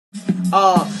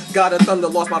God of thunder,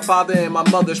 lost my father and my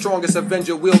mother. Strongest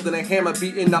avenger, wielding a hammer,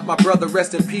 beating up my brother.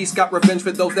 Rest in peace, got revenge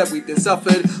for those that weeped and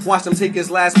suffered. Watched him take his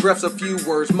last breaths, a few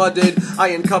words muttered. I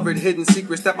uncovered hidden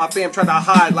secrets that my fam tried to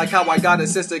hide, like how I got a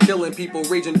sister killing people,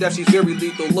 raging death, she's very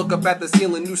lethal. Look up at the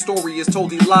ceiling, new story is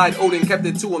told he lied. Odin kept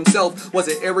it to himself, was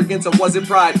it arrogance or was it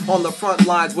pride? On the front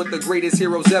lines with the greatest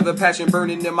heroes ever, passion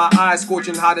burning in my eyes,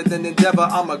 scorching hotter than endeavor.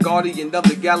 I'm a guardian of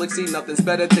the galaxy, nothing's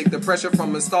better. Take the pressure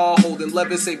from a star, holding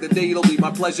levers, save the day, it'll be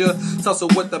my pleasure. Tussle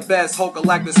with the best, Hulk,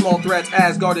 Galactus, small threats.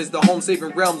 Asgard is the home,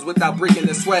 saving realms without breaking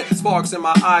the sweat. Sparks in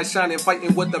my eyes, shining,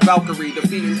 fighting with the Valkyrie,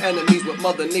 defeating enemies with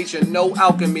Mother Nature, no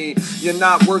alchemy. You're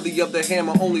not worthy of the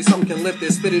hammer, only some can lift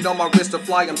it. Spit it on my wrist to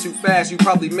fly, I'm too fast, you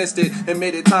probably missed it. And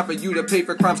made it time for you to pay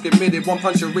for crimes committed. One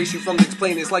punch erase you from the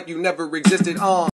planet, it's like you never existed.